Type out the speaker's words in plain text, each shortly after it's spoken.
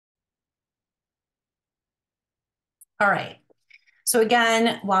All right. So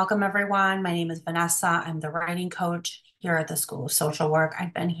again, welcome everyone. My name is Vanessa. I'm the writing coach here at the School of Social Work.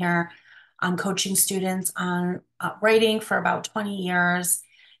 I've been here coaching students on writing for about 20 years,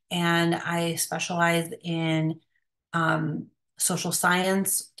 and I specialize in um, social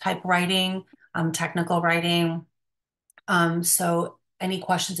science type writing, technical writing. So any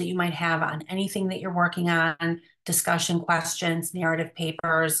questions that you might have on anything that you're working on, discussion questions, narrative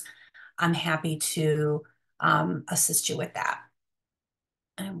papers, I'm happy to assist you with that.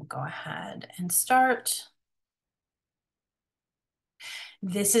 And we'll go ahead and start.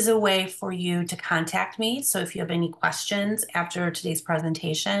 This is a way for you to contact me. So if you have any questions after today's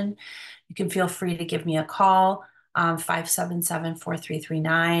presentation, you can feel free to give me a call,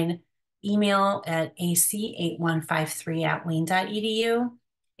 577-4339, email at ac8153@wayne.edu.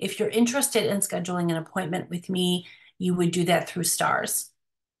 If you're interested in scheduling an appointment with me, you would do that through STARS.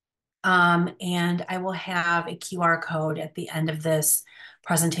 And I will have a QR code at the end of this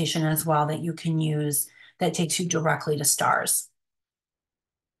presentation as well that you can use that takes you directly to STARS.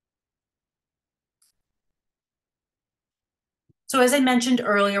 So as I mentioned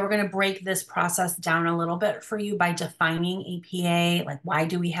earlier, we're going to break this process down a little bit for you by defining APA, like why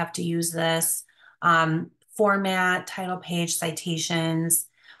do we have to use this, format, title page, citations.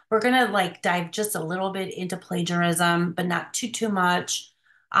 We're going to dive just a little bit into plagiarism, but not too much.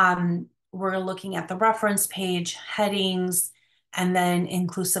 We're looking at the reference page, headings, and then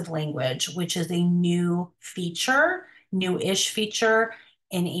inclusive language, which is a new feature, new-ish feature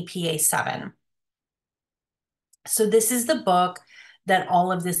in APA 7. So this is the book that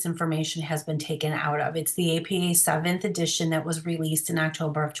all of this information has been taken out of. It's the APA 7th edition that was released in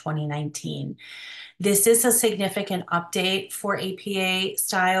October of 2019. This is a significant update for APA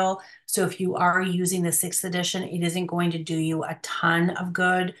style. So if you are using the 6th edition, it isn't going to do you a ton of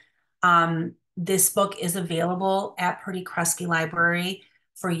good. This book is available at Purdy Kresge Library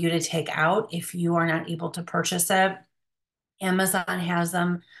for you to take out if you are not able to purchase it. Amazon has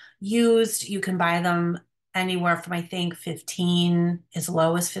them used. You can buy them anywhere from, I think, 15, as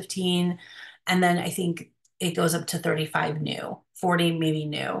low as 15. And then I think it goes up to 35 new, 40 maybe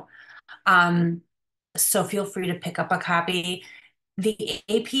new. So feel free to pick up a copy. The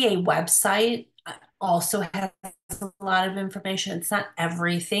APA website also has a lot of information. It's not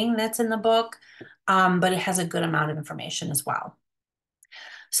everything that's in the book, but it has a good amount of information as well.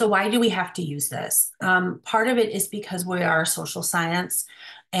 So why do we have to use this? Part of it is because we are social science,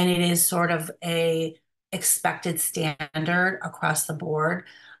 and it is sort of a expected standard across the board.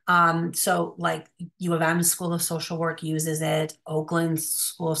 So like U of M School of Social Work uses it, Oakland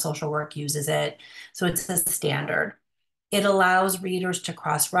School of Social Work uses it. So it's a standard. It allows readers to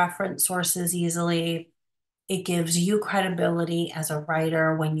cross-reference sources easily. It gives you credibility as a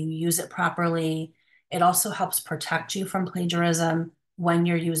writer when you use it properly. It also helps protect you from plagiarism when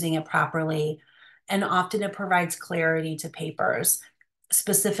you're using it properly. And often it provides clarity to papers,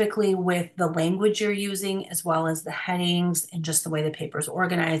 specifically with the language you're using, as well as the headings and just the way the paper is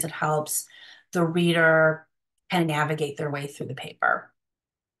organized. It helps the reader kind of navigate their way through the paper.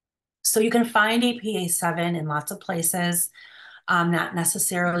 So you can find APA 7 in lots of places, not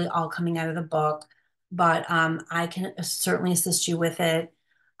necessarily all coming out of the book, but I can certainly assist you with it.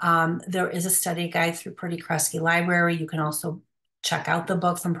 There is a study guide through Purdy Kresge Library. You can also check out the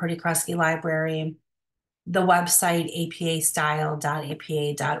book from Purdy Kresge Library. The website,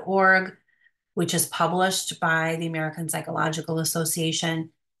 apastyle.apa.org, which is published by the American Psychological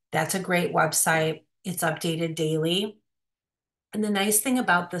Association. That's a great website. It's updated daily. And the nice thing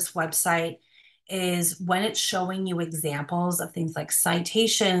about this website is when it's showing you examples of things like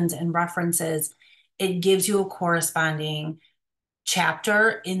citations and references, it gives you a corresponding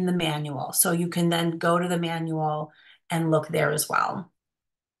chapter in the manual. So you can then go to the manual and look there as well.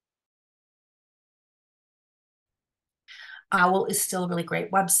 OWL is still a really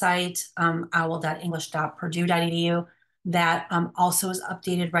great website, owl.english.purdue.edu, that also is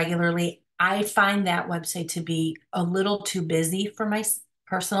updated regularly. I find that website to be a little too busy for my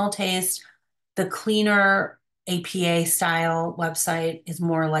personal taste. The cleaner APA style website is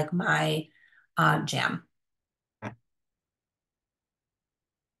more like my jam.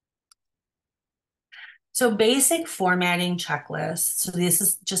 So basic formatting checklists. So this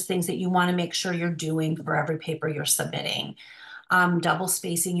is just things that you want to make sure you're doing for every paper you're submitting. Double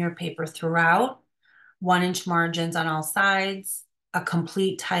spacing your paper throughout, 1-inch margins on all sides, a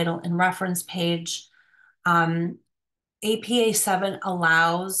complete title and reference page. APA 7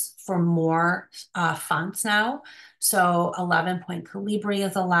 allows for more fonts now. So 11-point Calibri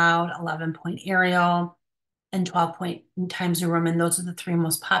is allowed, 11-point Arial. and 12 point Times New Roman. Those are the three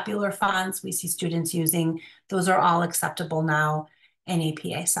most popular fonts we see students using. Those are all acceptable now in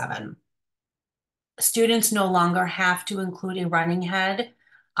APA 7. Students no longer have to include a running head,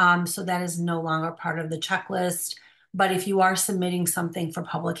 so that is no longer part of the checklist. But if you are submitting something for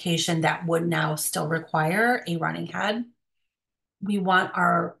publication, that would now still require a running head. We want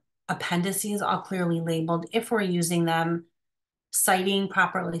our appendices all clearly labeled if we're using them, citing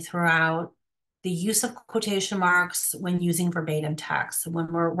properly throughout, the use of quotation marks when using verbatim text. So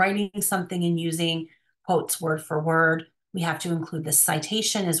when we're writing something and using quotes word for word, we have to include the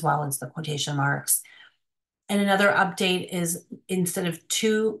citation as well as the quotation marks. And another update is instead of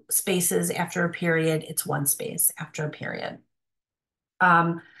 2 spaces after a period, it's 1 space after a period.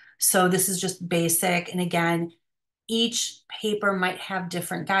 So this is just basic. And again, each paper might have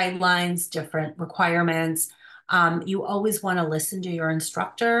different guidelines, different requirements. You always want to listen to your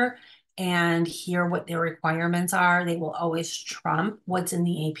instructor and hear what their requirements are. They will always trump what's in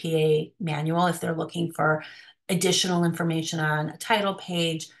the APA manual if they're looking for additional information on a title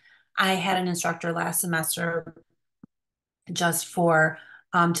page. I had an instructor last semester just for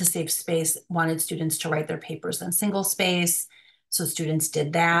to save space, wanted students to write their papers in single space. So students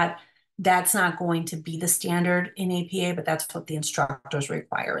did that. That's not going to be the standard in APA, but that's what the instructor is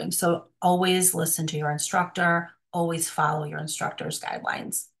requiring. So always listen to your instructor, always follow your instructor's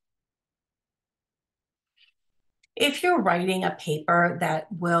guidelines. If you're writing a paper that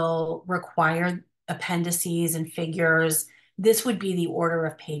will require appendices and figures, this would be the order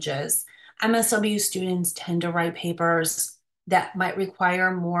of pages. MSW students tend to write papers that might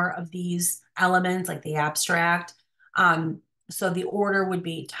require more of these elements, like the abstract. So the order would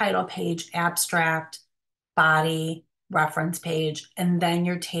be title page, abstract, body, reference page, and then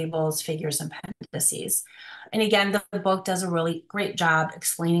your tables, figures, and appendices. And again, the book does a really great job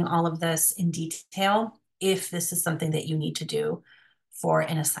explaining all of this in detail if this is something that you need to do for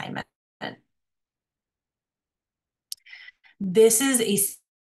an assignment. This is a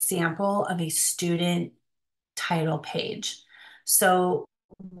sample of a student title page. So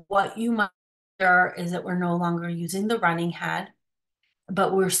what you might hear is that we're no longer using the running head,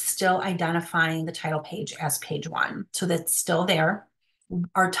 but we're still identifying the title page as page 1. So that's still there.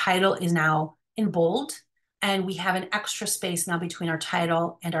 Our title is now in bold, and we have an extra space now between our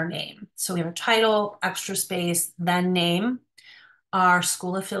title and our name. So we have a title, extra space, then name, our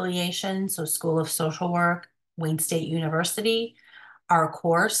school affiliation, so School of Social Work, Wayne State University, our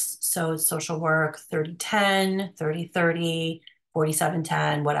course, so social work 3010, 3030,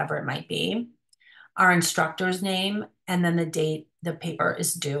 4710, whatever it might be, our instructor's name, and then the date the paper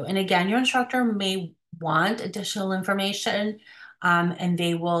is due. And again, your instructor may want additional information, and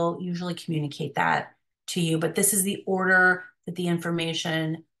they will usually communicate that to you. But this is the order that the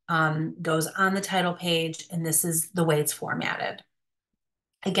information goes on the title page, and this is the way it's formatted.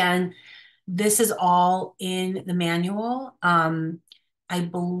 Again, this is all in the manual. I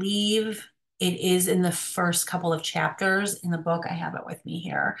believe it is in the first couple of chapters in the book. I have it with me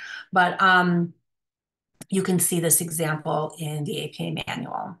here, but you can see this example in the APA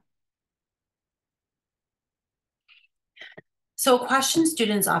manual. So a question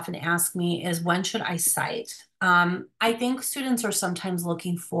students often ask me is, when should I cite? I think students are sometimes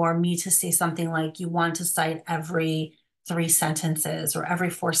looking for me to say something like, you want to cite every 3 sentences or every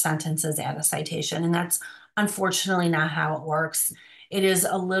 4 sentences at a citation. And that's unfortunately not how it works. It is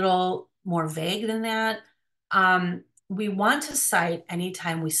a little more vague than that. We want to cite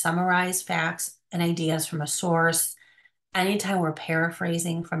anytime we summarize facts and ideas from a source, anytime we're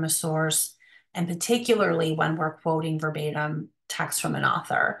paraphrasing from a source, and particularly when we're quoting verbatim text from an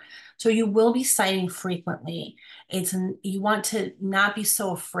author. So you will be citing frequently. You want to not be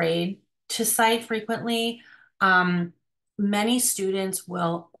so afraid to cite frequently. Many students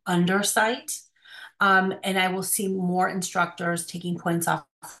will undercite, and I will see more instructors taking points off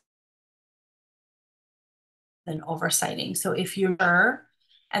than oversighting. So if you're sure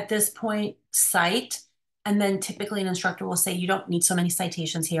at this point, cite, and then typically an instructor will say, you don't need so many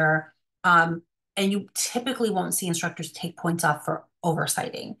citations here. And you typically won't see instructors take points off for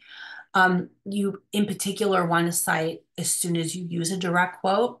oversighting. You in particular want to cite as soon as you use a direct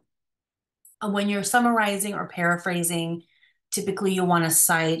quote. When you're summarizing or paraphrasing, typically you'll want to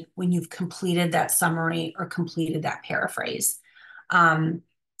cite when you've completed that summary or completed that paraphrase.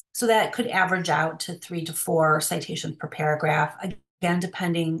 So that could average out to 3 to 4 citations per paragraph, again,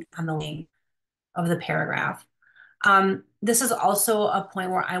 depending on the length of the paragraph. This is also a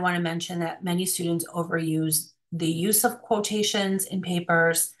point where I want to mention that many students overuse the use of quotations in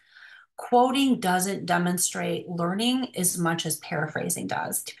papers. Quoting doesn't demonstrate learning as much as paraphrasing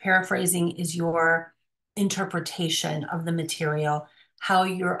does. Paraphrasing is your interpretation of the material, how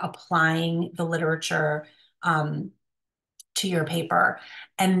you're applying the literature to your paper.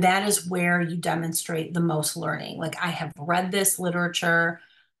 And that is where you demonstrate the most learning. Like, I have read this literature,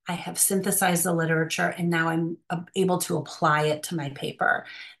 I have synthesized the literature, and now I'm able to apply it to my paper.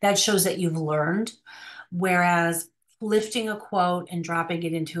 That shows that you've learned. Whereas lifting a quote and dropping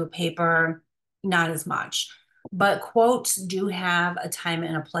it into a paper, not as much. But quotes do have a time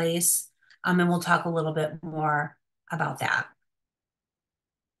and a place. And we'll talk a little bit more about that.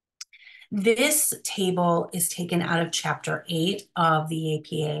 This table is taken out of Chapter 8 of the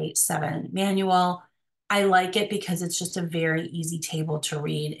APA 7 manual. I like it because it's just a very easy table to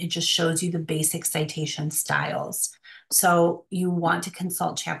read. It just shows you the basic citation styles. So you want to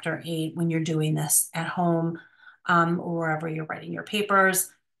consult Chapter 8 when you're doing this at home or wherever you're writing your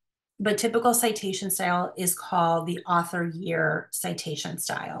papers. But typical citation style is called the author year citation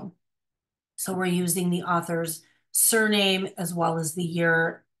style. So we're using the author's surname as well as the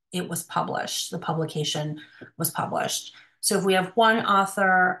year it was published, the publication was published. So if we have one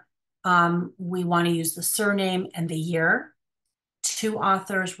author, we want to use the surname and the year. Two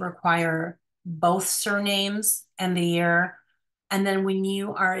authors require both surnames and the year. And then when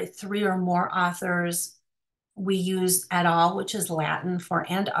you are three or more authors, we use et al., which is Latin for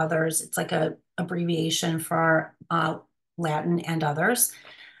and others. It's like a abbreviation for Latin and others.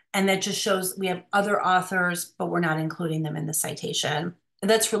 And that just shows we have other authors, but we're not including them in the citation.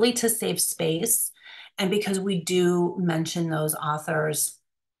 That's really to save space. And because we do mention those authors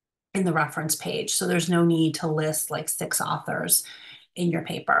in the reference page. So there's no need to list like 6 authors in your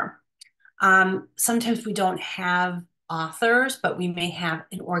paper. Sometimes we don't have authors, but we may have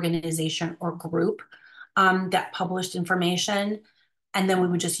an organization or group that published information. And then we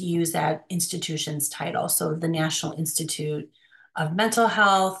would just use that institution's title. So the National Institute of Mental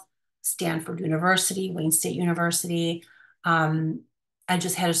Health, Stanford University, Wayne State University. I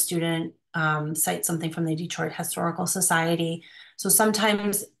just had a student cite something from the Detroit Historical Society. So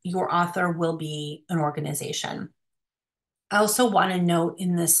sometimes your author will be an organization. I also want to note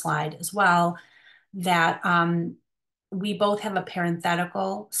in this slide as well that we both have a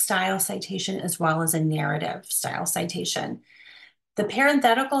parenthetical style citation as well as a narrative style citation. The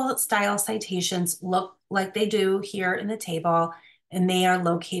parenthetical style citations look like they do here in the table, and they are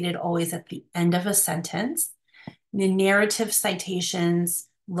located always at the end of a sentence. The narrative citations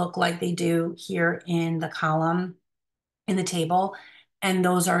look like they do here in the column in the table, and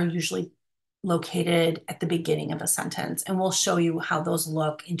those are usually located at the beginning of a sentence. And we'll show you how those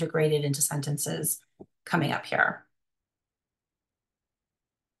look integrated into sentences coming up here.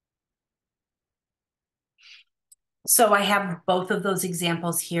 So I have both of those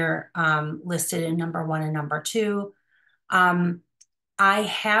examples here listed in number 1 and number 2. I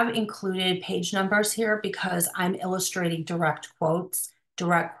have included page numbers here because I'm illustrating direct quotes.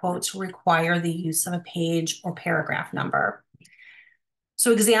 Direct quotes require the use of a page or paragraph number.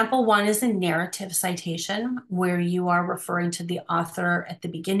 So example 1 is a narrative citation where you are referring to the author at the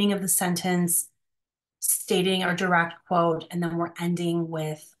beginning of the sentence, stating our direct quote, and then we're ending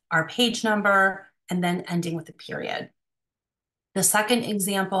with our page number and then ending with a period. The second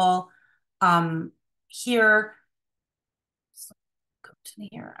example here, go to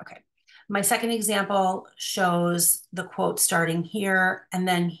here, okay. My second example shows the quote starting here, and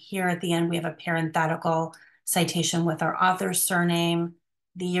then here at the end, we have a parenthetical citation with our author's surname,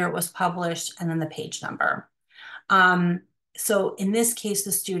 the year it was published, and then the page number. So in this case,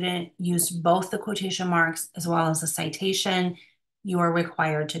 the student used both the quotation marks as well as the citation. You are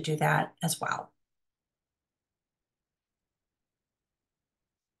required to do that as well.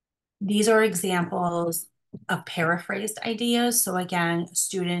 These are examples of paraphrased ideas. So again, a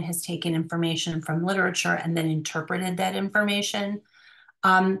student has taken information from literature and then interpreted that information.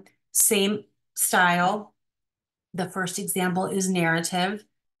 Same style. The first example is narrative.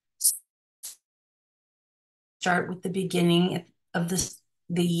 Start with the beginning of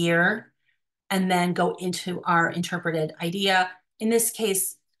the year and then go into our interpreted idea. In this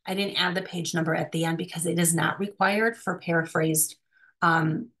case, I didn't add the page number at the end because it is not required for paraphrased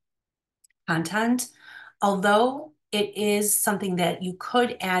content, although it is something that you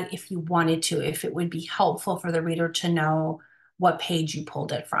could add if you wanted to, if it would be helpful for the reader to know what page you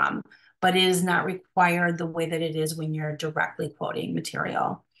pulled it from. But it is not required the way that it is when you're directly quoting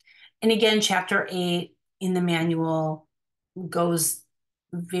material. And again, Chapter 8 in the manual goes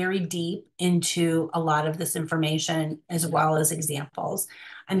very deep into a lot of this information as well as examples.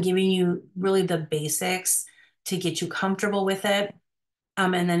 I'm giving you really the basics to get you comfortable with it.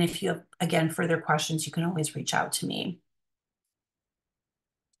 And then if you have, again, further questions, you can always reach out to me.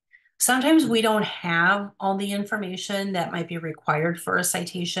 Sometimes we don't have all the information that might be required for a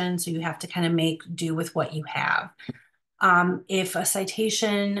citation, so you have to kind of make do with what you have. If a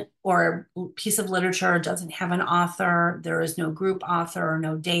citation or piece of literature doesn't have an author, there is no group author or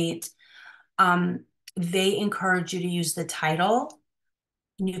no date, um, they encourage you to use the title.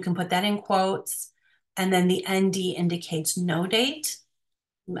 You can put that in quotes, and then the ND indicates no date.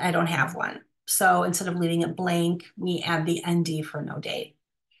 I don't have one. So instead of leaving it blank, we add the ND for no date.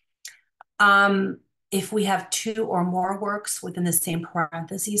 If we have two or more works within the same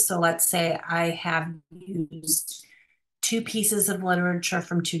parentheses, so let's say I have used two pieces of literature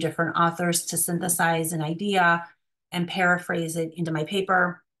from two different authors to synthesize an idea and paraphrase it into my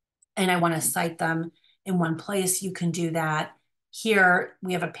paper, and I want to cite them in one place, you can do that. Here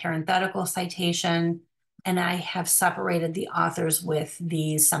we have a parenthetical citation, and I have separated the authors with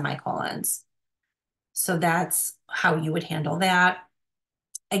these semicolons. So that's how you would handle that.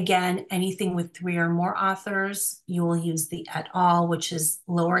 Again, anything with three or more authors, you will use the et al, which is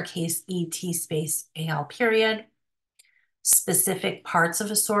lowercase et space al period. Specific parts of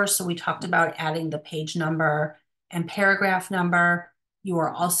a source. So we talked about adding the page number and paragraph number. You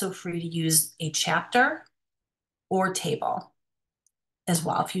are also free to use a chapter or table as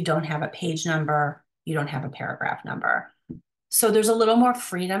well. If you don't have a page number, you don't have a paragraph number. So there's a little more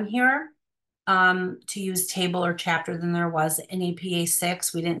freedom here to use table or chapter than there was in APA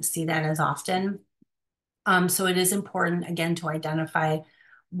 6. We didn't see that as often. So it is important, again, to identify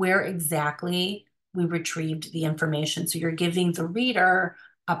where exactly we retrieved the information. So you're giving the reader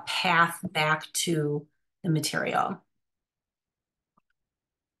a path back to the material.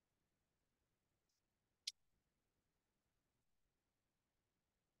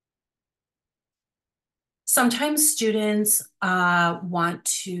 Sometimes students want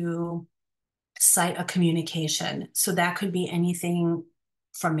to cite a communication. So that could be anything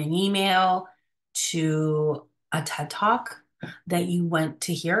from an email to a TED Talk that you went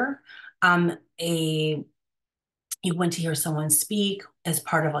to hear. You went to hear someone speak as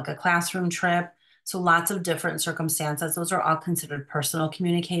part of like a classroom trip. So lots of different circumstances. Those are all considered personal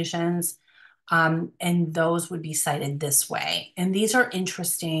communications. And those would be cited this way. And these are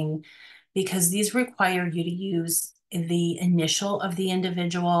interesting because these require you to use the initial of the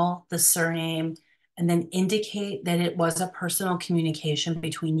individual, the surname, and then indicate that it was a personal communication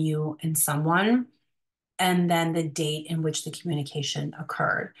between you and someone, and then the date in which the communication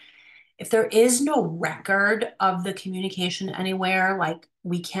occurred. If there is no record of the communication anywhere, like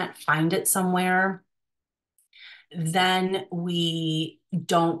we can't find it somewhere, then we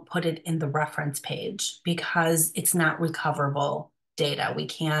don't put it in the reference page because it's not recoverable data. We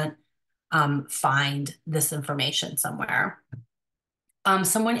can't find this information somewhere.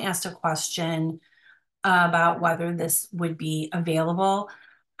 Someone asked a question about whether this would be available.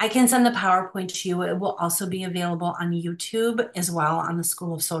 I can send the PowerPoint to you. It will also be available on YouTube as well on the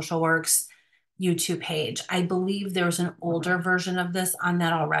School of Social Work's YouTube page. I believe there's an older version of this on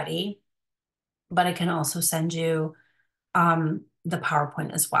that already, but I can also send you the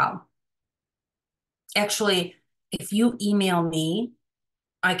PowerPoint as well. Actually, if you email me,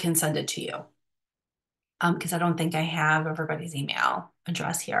 I can send it to you because I don't think I have everybody's email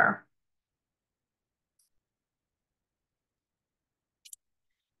address here.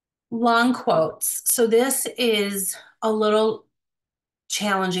 Long quotes. So this is a little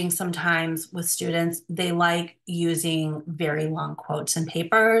challenging sometimes with students. They like using very long quotes in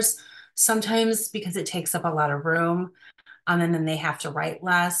papers, sometimes because it takes up a lot of room, and then they have to write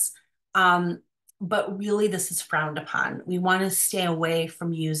less. But really, this is frowned upon. We want to stay away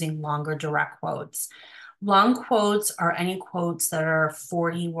from using longer direct quotes. Long quotes are any quotes that are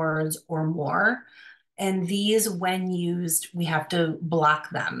 40 words or more. And these, when used, we have to block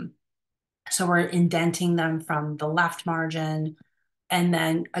them. So we're indenting them from the left margin and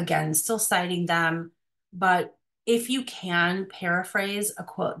then again, still citing them. But if you can paraphrase a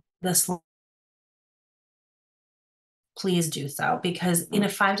quote this long, please do so, because in a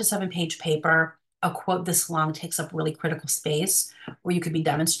 5 to 7 page paper, a quote this long takes up really critical space where you could be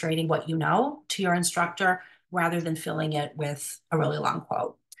demonstrating what you know to your instructor rather than filling it with a really long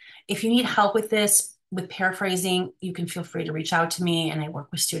quote. If you need help with this, with paraphrasing, you can feel free to reach out to me, and I work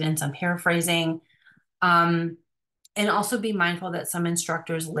with students on paraphrasing. And also be mindful that some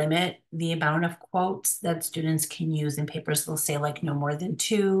instructors limit the amount of quotes that students can use in papers. They'll say like no more than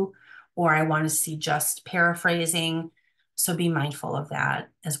 2, or I want to see just paraphrasing. So be mindful of that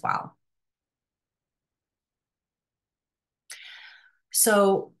as well.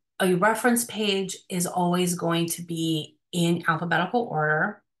 So a reference page is always going to be in alphabetical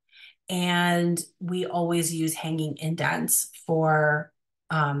order. And we always use hanging indents for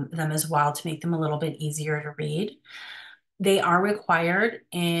them as well to make them a little bit easier to read. They are required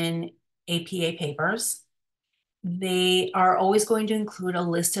in APA papers. They are always going to include a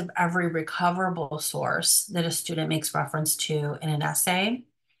list of every recoverable source that a student makes reference to in an essay.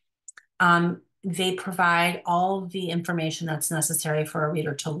 They provide all the information that's necessary for a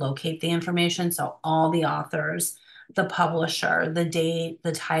reader to locate the information. So all the authors, the publisher, the date,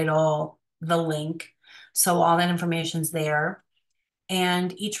 the title, the link. So all that information's there.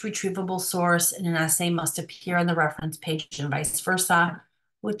 And each retrievable source in an essay must appear on the reference page and vice versa,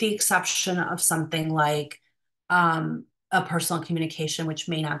 with the exception of something like a personal communication, which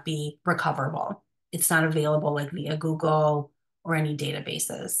may not be recoverable. It's not available like via Google or any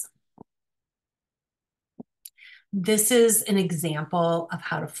databases. This is an example of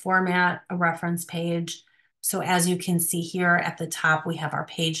how to format a reference page. So as you can see here at the top, we have our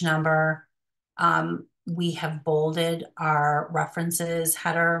page number. We have bolded our references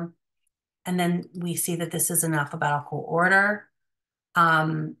header. And then we see that this is in alphabetical order.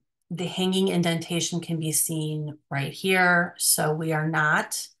 The hanging indentation can be seen right here. So we are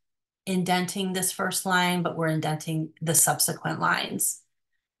not indenting this first line, but we're indenting the subsequent lines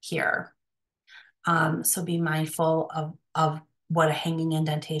here. So be mindful of what a hanging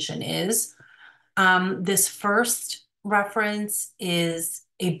indentation is. This first reference is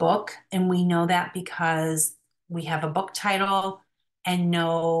a book, and we know that because we have a book title and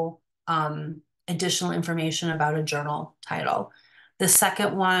no additional information about a journal title. The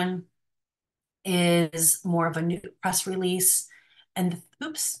second one is more of a new press release, and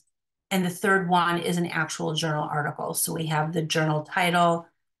and the third one is an actual journal article. So we have the journal title,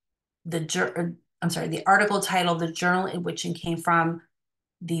 the article title, the journal in which it came from,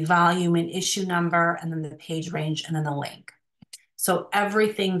 the volume and issue number, and then the page range, and then the link. So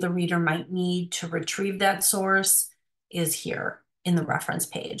everything the reader might need to retrieve that source is here in the reference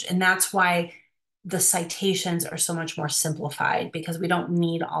page. And that's why the citations are so much more simplified, because we don't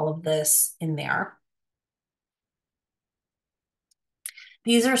need all of this in there.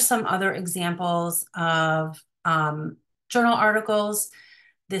 These are some other examples of journal articles.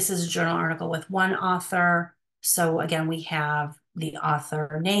 This is a journal article with one author. So again, we have the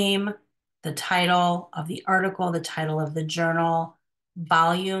author name, the title of the article, the title of the journal,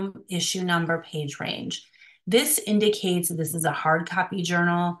 volume, issue number, page range. This indicates that this is a hard copy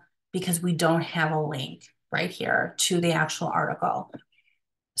journal because we don't have a link right here to the actual article.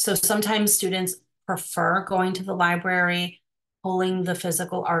 So sometimes students prefer going to the library, pulling the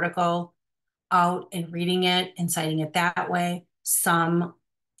physical article out and reading it and citing it that way. Some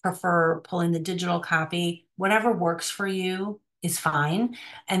prefer pulling the digital copy. Whatever works for you is fine.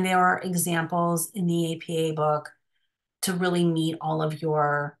 And there are examples in the APA book to really meet all of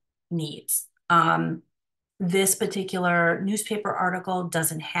your needs. This particular newspaper article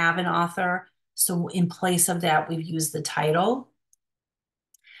doesn't have an author. So in place of that, we've used the title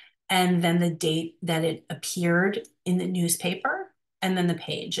and then the date that it appeared in the newspaper, and then the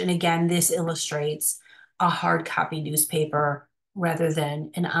page. And again, this illustrates a hard copy newspaper rather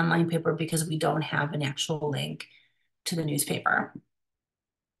than an online paper because we don't have an actual link to the newspaper.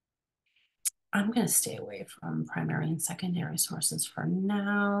 I'm going to stay away from primary and secondary sources for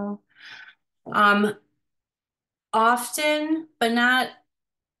now. Often, but not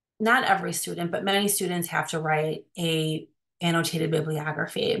every student, but many students have to write a annotated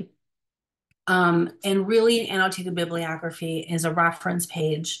bibliography. And really, an annotated bibliography is a reference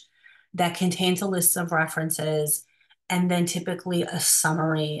page that contains a list of references and then typically a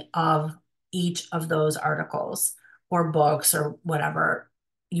summary of each of those articles or books or whatever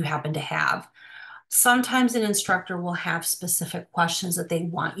you happen to have. Sometimes an instructor will have specific questions that they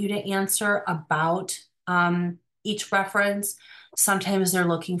want you to answer about each reference. Sometimes they're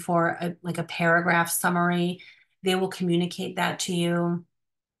looking for like a paragraph summary. They will communicate that to you.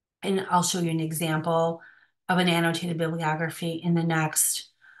 And I'll show you an example of an annotated bibliography in the next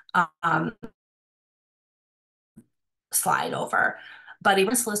slide over. But a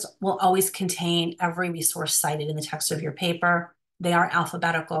reference list will always contain every resource cited in the text of your paper. They are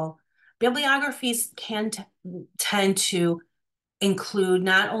alphabetical. Bibliographies can tend to include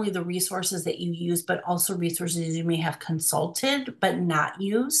not only the resources that you use, but also resources you may have consulted but not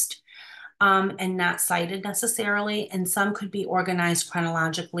used. And not cited necessarily, and some could be organized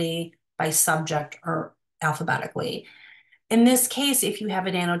chronologically by subject or alphabetically. In this case, if you have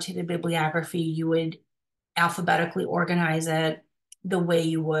an annotated bibliography, you would alphabetically organize it the way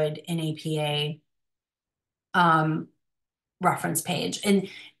you would an APA reference page. And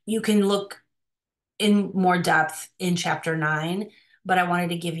you can look in more depth in chapter 9, but I wanted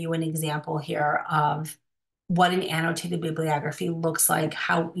to give you an example here of what an annotated bibliography looks like,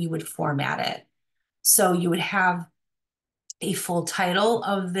 how you would format it. So you would have a full title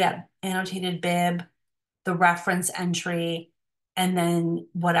of that annotated bib, the reference entry, and then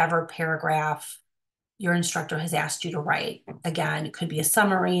whatever paragraph your instructor has asked you to write. Again, it could be a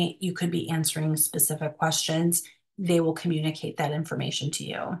summary, you could be answering specific questions. They will communicate that information to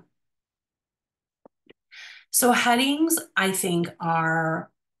you. So headings, I think, are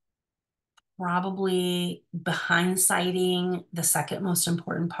probably behind citing the second most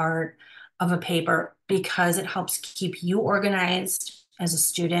important part of a paper because it helps keep you organized as a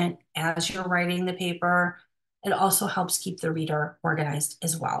student as you're writing the paper. It also helps keep the reader organized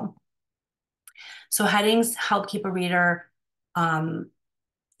as well. So headings help keep a reader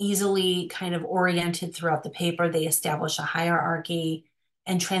easily kind of oriented throughout the paper. They establish a hierarchy,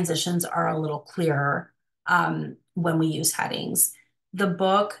 and transitions are a little clearer when we use headings. The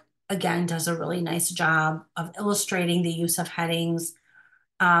book, again, does a really nice job of illustrating the use of headings.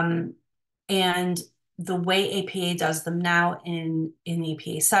 And the way APA does them now in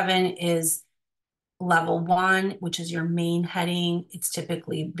APA 7 is level 1, which is your main heading. It's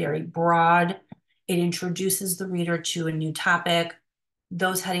typically very broad. It introduces the reader to a new topic.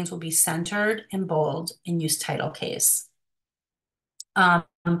 Those headings will be centered and bold and use title case.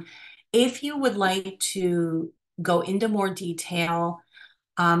 If you would like to go into more detail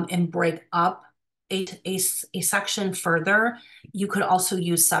and break up a section further, you could also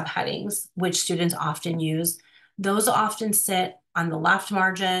use subheadings, which students often use. Those often sit on the left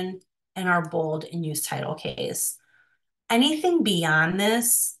margin and are bold and use title case. Anything beyond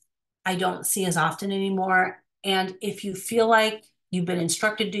this, I don't see as often anymore. And if you feel like you've been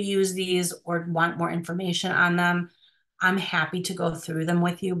instructed to use these or want more information on them, I'm happy to go through them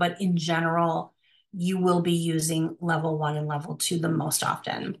with you. But in general, you will be using level 1 and level 2 the most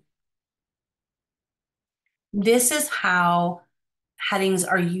often. This is how headings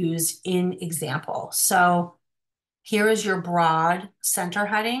are used in example. So here is your broad center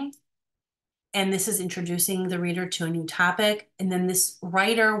heading. And this is introducing the reader to a new topic. And then this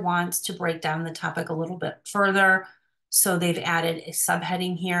writer wants to break down the topic a little bit further. So they've added a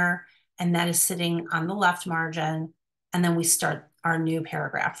subheading here, and that is sitting on the left margin. And then we start our new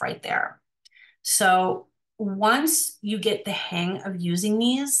paragraph right there. So once you get the hang of using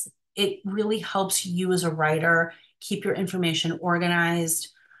these, it really helps you as a writer keep your information organized.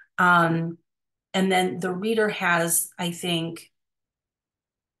 And then the reader has, I think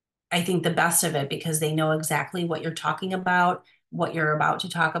the best of it because they know exactly what you're talking about, what you're about to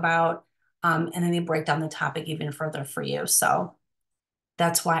talk about, and then they break down the topic even further for you. So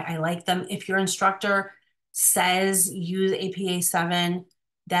that's why I like them. If your instructor says use APA 7,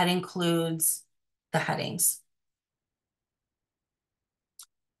 that includes the headings.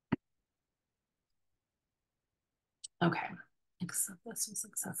 Okay, except this was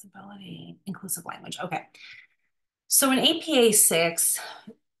accessibility, inclusive language. Okay. So in APA 6,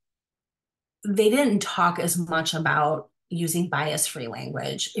 they didn't talk as much about using bias-free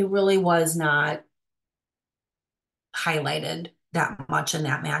language. It really was not highlighted that much in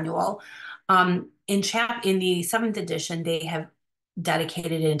that manual. In the 7th edition, they have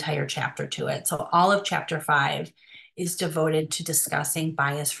dedicated an entire chapter to it. So all of chapter 5 is devoted to discussing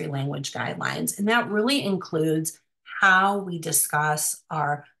bias-free language guidelines. And that really includes how we discuss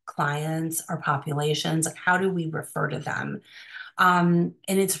our clients, our populations, like how do we refer to them? And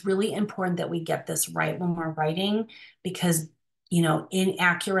it's really important that we get this right when we're writing because,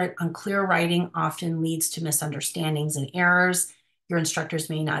 inaccurate, unclear writing often leads to misunderstandings and errors. Your instructors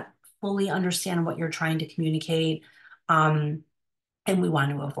may not fully understand what you're trying to communicate. And we want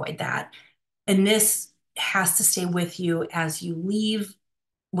to avoid that. And this has to stay with you as you leave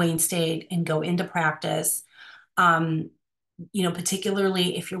Wayne State and go into practice.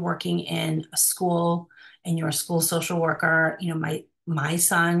 Particularly if you're working in a school and you're a school social worker, my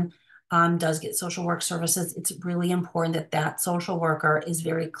son does get social work services. It's really important that that social worker is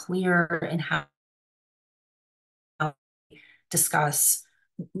very clear in how to discuss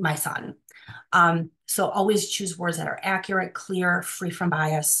my son. So always choose words that are accurate, clear, free from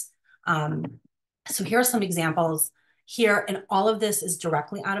bias. So here are some examples here, and all of this is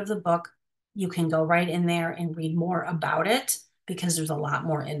directly out of the book. You can go right in there and read more about it because there's a lot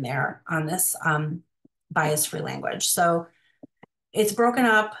more in there on this bias-free language. So it's broken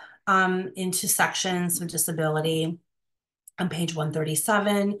up into sections of disability on page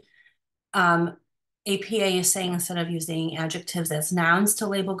 137. APA is saying instead of using adjectives as nouns to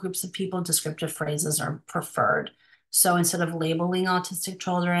label groups of people, descriptive phrases are preferred. So instead of labeling autistic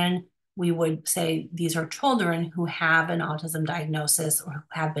children, we would say these are children who have an autism diagnosis or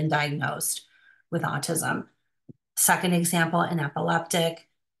have been diagnosed with autism. Second example, an epileptic.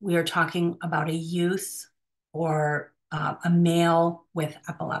 We are talking about a youth or a male with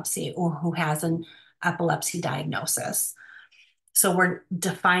epilepsy or who has an epilepsy diagnosis. So we're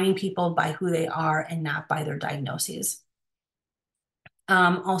defining people by who they are and not by their diagnoses.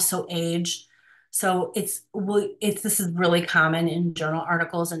 Also age. So this is really common in journal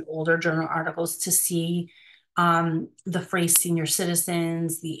articles and older journal articles to see the phrase senior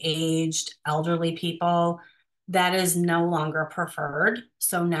citizens, the aged, elderly people. That is no longer preferred.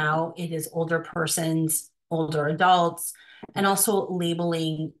 So now it is older persons, older adults, and also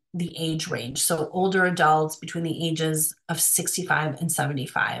labeling the age range. So older adults between the ages of 65 and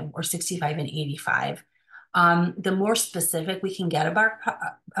 75 or 65 and 85. The more specific we can get about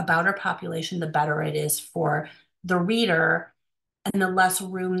our population, the better it is for the reader and the less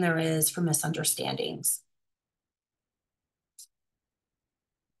room there is for misunderstandings.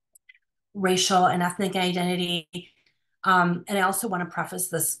 Racial and ethnic identity. And I also want to preface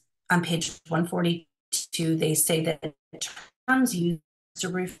this on page 142. They say that terms used to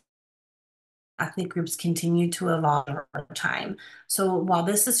refer ethnic groups continue to evolve over time. So while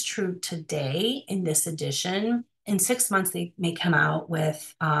this is true today in this edition, in 6 months they may come out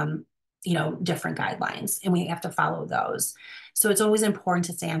with different guidelines, and we have to follow those. So it's always important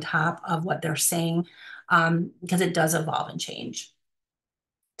to stay on top of what they're saying because it does evolve and change.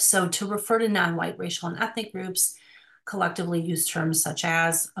 So to refer to non-white racial and ethnic groups, collectively use terms such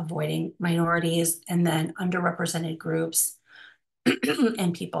as avoiding minorities and then underrepresented groups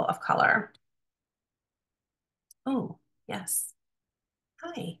and people of color. Oh, yes.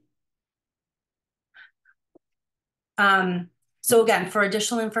 Hi. So again, for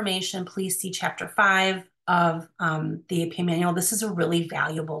additional information, please see chapter 5 of the APA manual. This is a really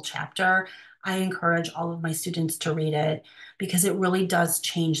valuable chapter. I encourage all of my students to read it because it really does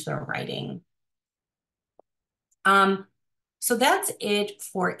change their writing. So that's it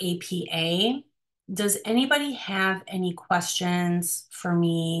for APA. Does anybody have any questions for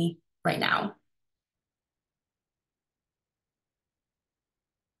me right now?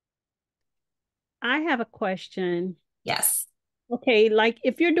 I have a question. Yes. Okay, like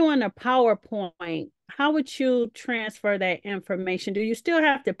if you're doing a PowerPoint, how would you transfer that information? Do you still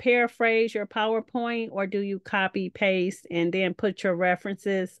have to paraphrase your PowerPoint or do you copy paste and then put your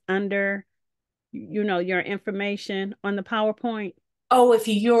references under, your information on the PowerPoint? Oh, if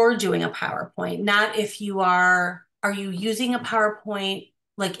you're doing a PowerPoint, not if are you using a PowerPoint,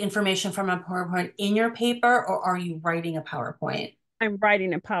 like information from a PowerPoint in your paper, or are you writing a PowerPoint? I'm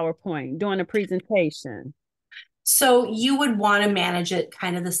writing a PowerPoint, doing a presentation. So you would want to manage it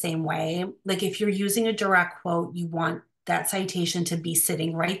kind of the same way. Like if you're using a direct quote, you want that citation to be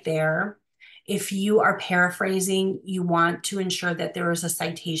sitting right there. If you are paraphrasing, you want to ensure that there is a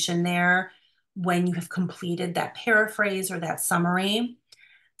citation there when you have completed that paraphrase or that summary.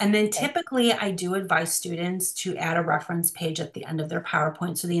 And then typically I do advise students to add a reference page at the end of their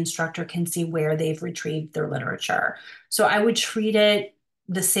PowerPoint so the instructor can see where they've retrieved their literature. So I would treat it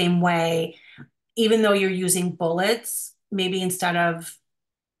the same way, even though you're using bullets, maybe instead of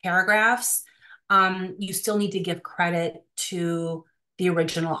paragraphs, you still need to give credit to the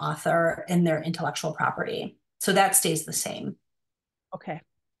original author and their intellectual property. So that stays the same. Okay,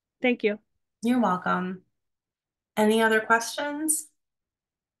 thank you. You're welcome. Any other questions?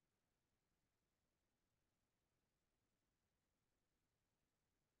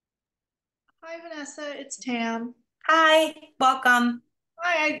 Hi, Vanessa. It's Tam. Hi, welcome.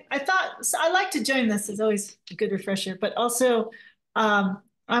 Hi, I thought so I like to join this. It's always a good refresher, but also I'm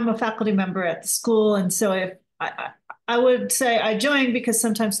a faculty member at the school. And so if I would say I joined because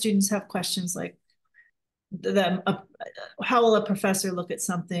sometimes students have questions like how will a professor look at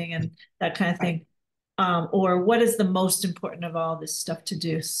something and that kind of thing. Or what is the most important of all this stuff to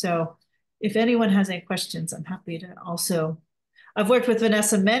do? So if anyone has any questions, I'm happy to also. I've worked with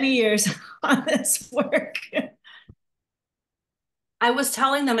Vanessa many years on this work. I was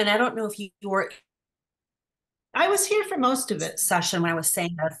telling them, and I don't know if you were I was here for most of it. session when I was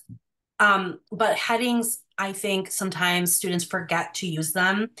saying this, but headings, I think sometimes students forget to use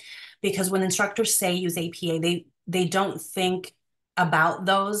them because when instructors say use APA, they don't think about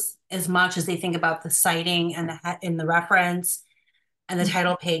those as much as they think about the citing and the reference and the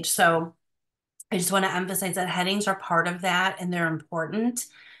title page. So I just want to emphasize that headings are part of that and they're important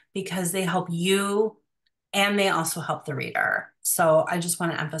because they help you and they also help the reader. So I just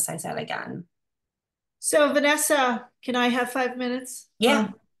want to emphasize that again. So Vanessa, can I have 5 minutes? Yeah.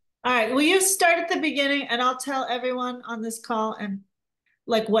 All right. Will you start at the beginning and I'll tell everyone on this call and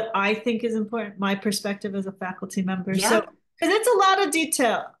like what I think is important, my perspective as a faculty member. Yeah. So, because it's a lot of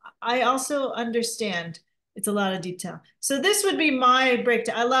detail. I also understand. It's a lot of detail. So this would be my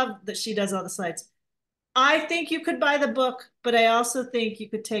breakdown. I love that she does all the slides. I think you could buy the book, but I also think you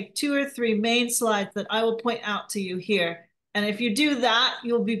could take 2 or 3 main slides that I will point out to you here. And if you do that,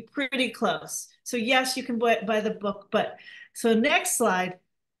 you'll be pretty close. So yes, you can buy the book, but so next slide.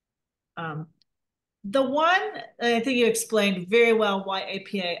 The one, I think you explained very well why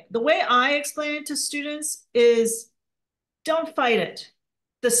APA. The way I explain it to students is don't fight it.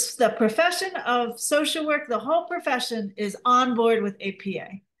 The profession of social work, the whole profession is on board with APA.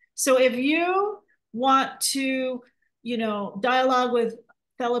 So if you want to, dialogue with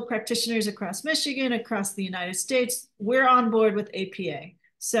fellow practitioners across Michigan, across the United States, we're on board with APA.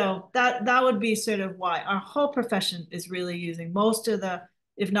 So that would be sort of why our whole profession is really using most of the,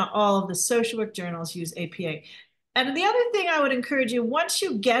 if not all of the social work journals use APA. And the other thing I would encourage you, once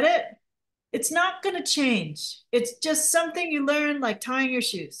you get it, it's not going to change. It's just something you learn, like tying your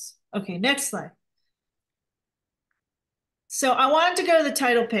shoes. Okay, next slide. So I wanted to go to the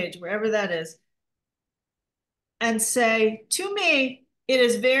title page, wherever that is, and say, to me, it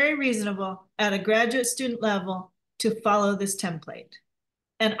is very reasonable at a graduate student level to follow this template.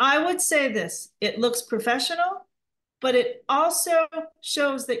 And I would say this, it looks professional, but it also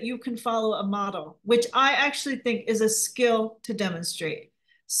shows that you can follow a model, which I actually think is a skill to demonstrate.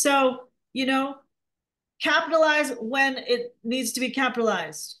 So, capitalize when it needs to be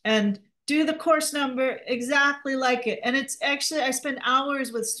capitalized and do the course number exactly like it. And it's actually, I spend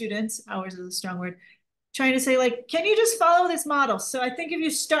hours with students, hours is a strong word, trying to say, like, can you just follow this model? So I think if you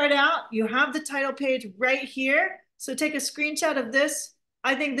start out, you have the title page right here. So take a screenshot of this.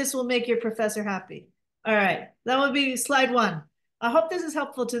 I think this will make your professor happy. All right, that would be slide 1. I hope this is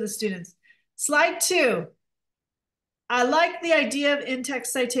helpful to the students. Slide 2. I like the idea of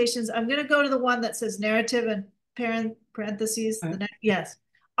in-text citations. I'm going to go to the one that says narrative and parentheses. Right. Yes.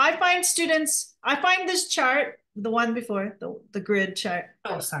 I find this chart, the one before, the grid chart.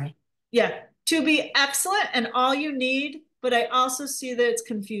 Oh, sorry. Yeah, to be excellent and all you need, but I also see that it's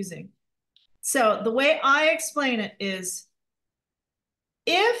confusing. So the way I explain it is,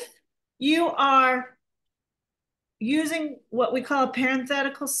 if you are using what we call a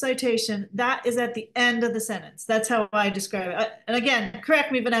parenthetical citation, that is at the end of the sentence. That's how I describe it. And again,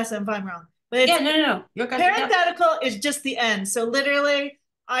 correct me, Vanessa, if I'm wrong. But yeah, no. You're good. Parenthetical is just the end. So literally,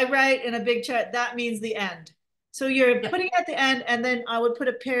 I write in a big chart, that means the end. So you're putting at the end, and then I would put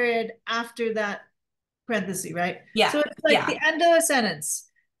a period after that parenthesis, right? Yeah. So it's like the end of a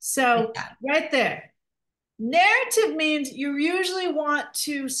sentence. So right there. Narrative means you usually want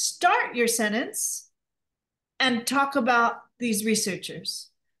to start your sentence and talk about these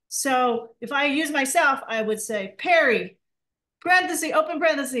researchers. So if I use myself, I would say Perry, parenthesis, open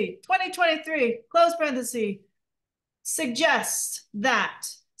parenthesis, 2023, close parenthesis, suggests that.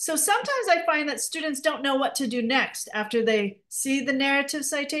 So sometimes I find that students don't know what to do next after they see the narrative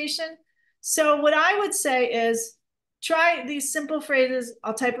citation. So what I would say is try these simple phrases.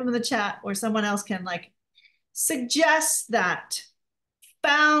 I'll type them in the chat, or someone else can, like, suggest that,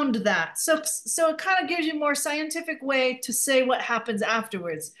 found that. So it kind of gives you a more scientific way to say what happens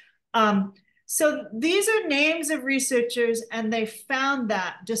afterwards. So these are names of researchers, and they found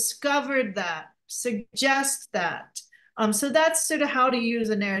that, discovered that, suggest that. So that's sort of how to use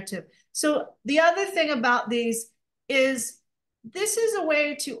a narrative. So the other thing about these is this is a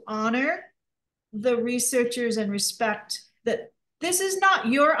way to honor the researchers and respect that this is not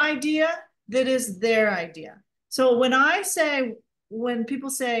your idea, that is their idea. So when people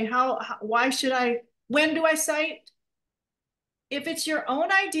say, why should I, when do I cite? If it's your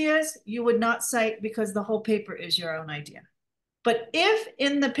own ideas, you would not cite because the whole paper is your own idea. But if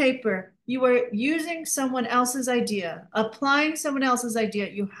in the paper you are using someone else's idea, applying someone else's idea,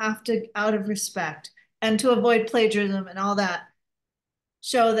 you have to, out of respect and to avoid plagiarism and all that,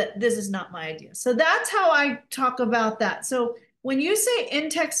 show that this is not my idea. So that's how I talk about that. So when you say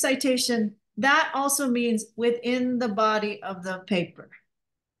in-text citation, that also means within the body of the paper.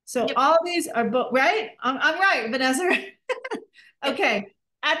 So all these are both, right? I'm right, Vanessa. Okay.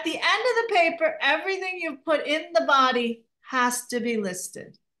 At the end of the paper, everything you put in the body has to be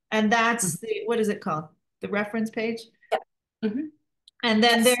listed. And that's the, what is it called? The reference page? And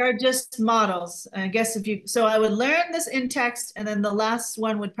then there are just models. I guess so I would learn this in text, and then the last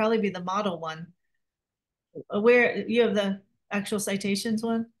one would probably be the model one. Where you have the actual citations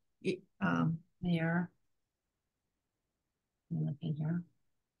one? Here. I'm looking here.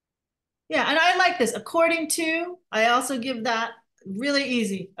 Yeah, and I like this. According to, I also give that really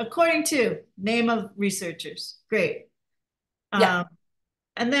easy. According to, name of researchers. Great.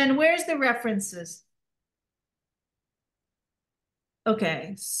 And then where's the references?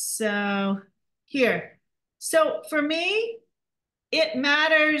 Okay, so here. So for me, it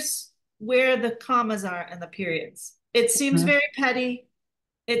matters where the commas are and the periods. It seems Mhm. very petty.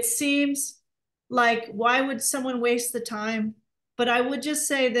 It seems like, why would someone waste the time? But I would just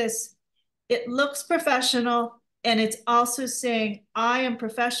say this, it looks professional, and it's also saying, I am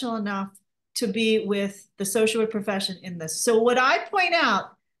professional enough to be with the social work profession in this. So what I point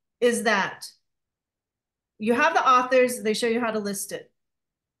out is that you have the authors, they show you how to list it.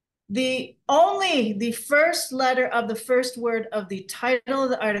 The first letter of the first word of the title of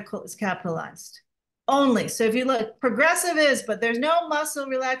the article is capitalized. Only. So if you look, progressive is, but there's no muscle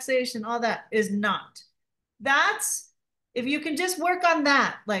relaxation, all that is not. That's, if you can just work on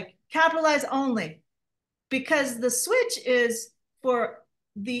that, like capitalize only, because the switch is for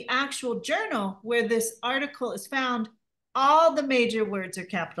the actual journal where this article is found, all the major words are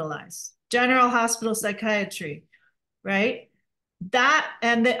capitalized. General Hospital Psychiatry, right? That,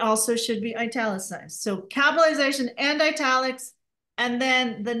 and they also should be italicized. So capitalization and italics. And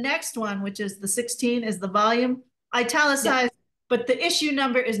then the next one, which is the 16, is the volume, Yeah. italicized, but the issue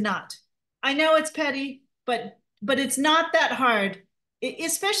number is not. I know it's petty, but it's not that hard,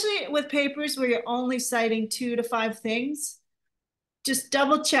 especially with papers where you're only citing 2 to 5 things. Just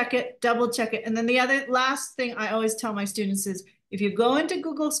double check it, double check it. And then the other last thing I always tell my students is, if you go into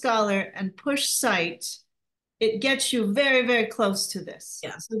Google Scholar and push cite, it gets you very, very close to this.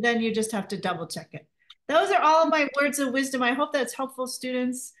 Yeah. So then you just have to double check it. Those are all my words of wisdom. I hope that's helpful,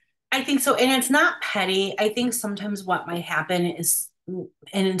 students. I think so. And it's not petty. I think sometimes what might happen is an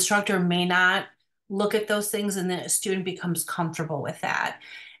instructor may not look at those things and then a student becomes comfortable with that.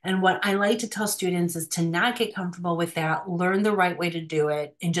 And what I like to tell students is to not get comfortable with that, learn the right way to do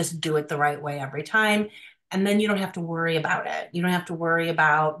it, and just do it the right way every time. And then you don't have to worry about it. You don't have to worry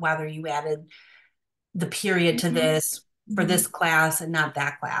about whether you added the period to Mhm. this for Mhm. this class and not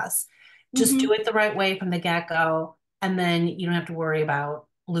that class. Just do Mhm. it the right way from the get-go, and then you don't have to worry about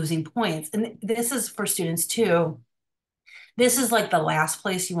losing points. And this is for students too. This is like the last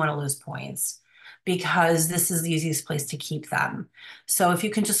place you want to lose points because this is the easiest place to keep them. So if you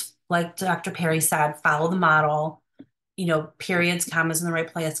can just, like Dr. Perry said, follow the model, periods, commas in the right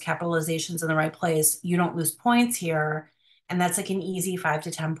place, capitalizations in the right place, you don't lose points here. And that's like an easy 5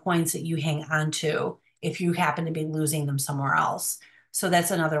 to 10 points that you hang on to if you happen to be losing them somewhere else. So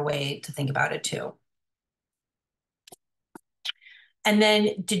that's another way to think about it too. And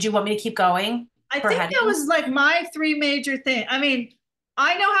then did you want me to keep going I for think that was headings? like my 3 major thing. I mean,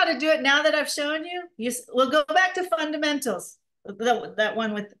 I know how to do it now that I've shown you. We'll go back to fundamentals. That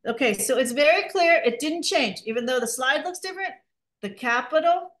one with, okay, so it's very clear. It didn't change, even though the slide looks different. The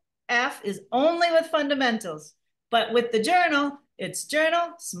capital F is only with fundamentals, but with the journal, it's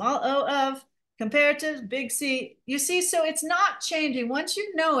journal, small o of, comparatives, big C. You see, so it's not changing. Once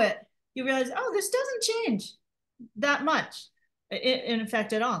you know it, you realize, oh, this doesn't change that much, in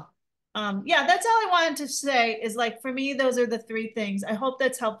effect at all. Yeah, that's all I wanted to say is, like, for me, those are the 3 things. I hope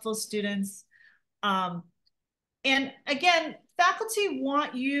that's helpful, students. Um, and again, faculty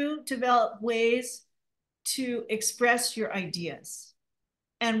want you to develop ways to express your ideas.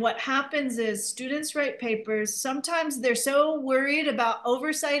 And what happens is students write papers. Sometimes they're so worried about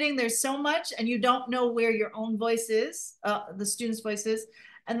oversighting. There's so much, and you don't know where your own voice is, the student's voice is.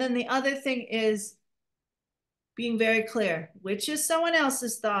 And then the other thing is being very clear, which is someone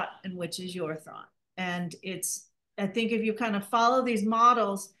else's thought and which is your thought. And I think if you kind of follow these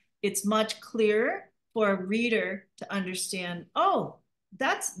models, it's much clearer for a reader to understand, oh,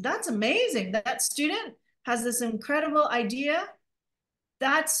 that's amazing. That student has this incredible idea.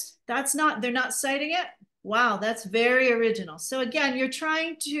 That's not, they're not citing it. Wow, that's very original. So again, you're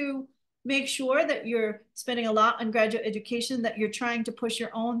trying to make sure that you're spending a lot on graduate education, that you're trying to push your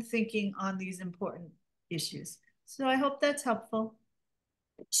own thinking on these important issues. So I hope that's helpful.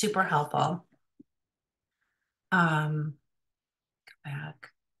 Super helpful. Go back.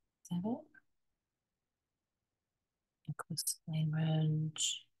 Is that it? Inclusive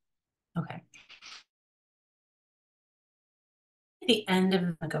language. Okay. At the end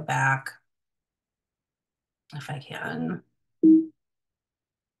of, I'll go back if I can.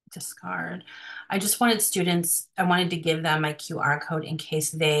 Discard. I just wanted students, I wanted to give them my QR code in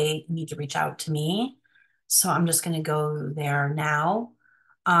case they need to reach out to me. So I'm just going to go there now.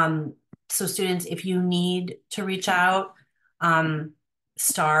 So students, if you need to reach out,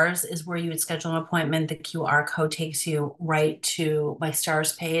 stars is where you would schedule an appointment. The QR code takes you right to my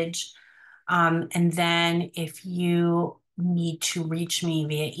stars page. And then if you need to reach me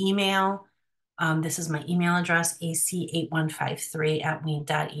via email, this is my email address,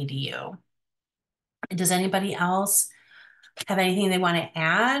 ac8153@ween.edu. Does anybody else have anything they want to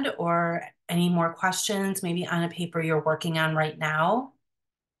add or any more questions, maybe on a paper you're working on right now?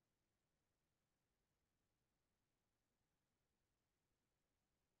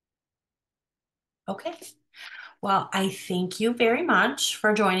 Okay. Well, I thank you very much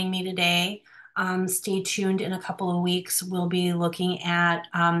for joining me today. Stay tuned in a couple of weeks. We'll be looking at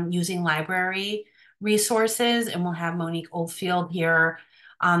using library resources, and we'll have Monique Oldfield here.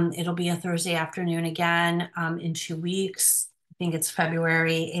 It'll be a Thursday afternoon again in 2 weeks. I think it's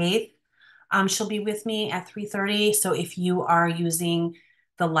February 8th. She'll be with me at 3:30. So if you are using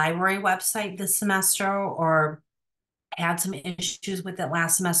the library website this semester or had some issues with it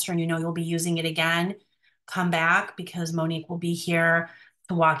last semester and you know you'll be using it again, come back because Monique will be here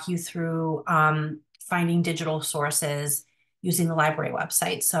to walk you through finding digital sources using the library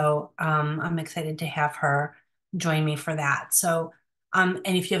website. So I'm excited to have her join me for that. So, and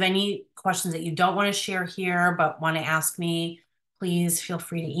if you have any questions that you don't want to share here but want to ask me, please feel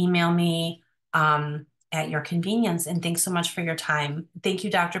free to email me at your convenience. And thanks so much for your time. Thank you,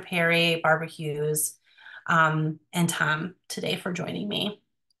 Dr. Perry, Barbara Hughes, and Tom today for joining me.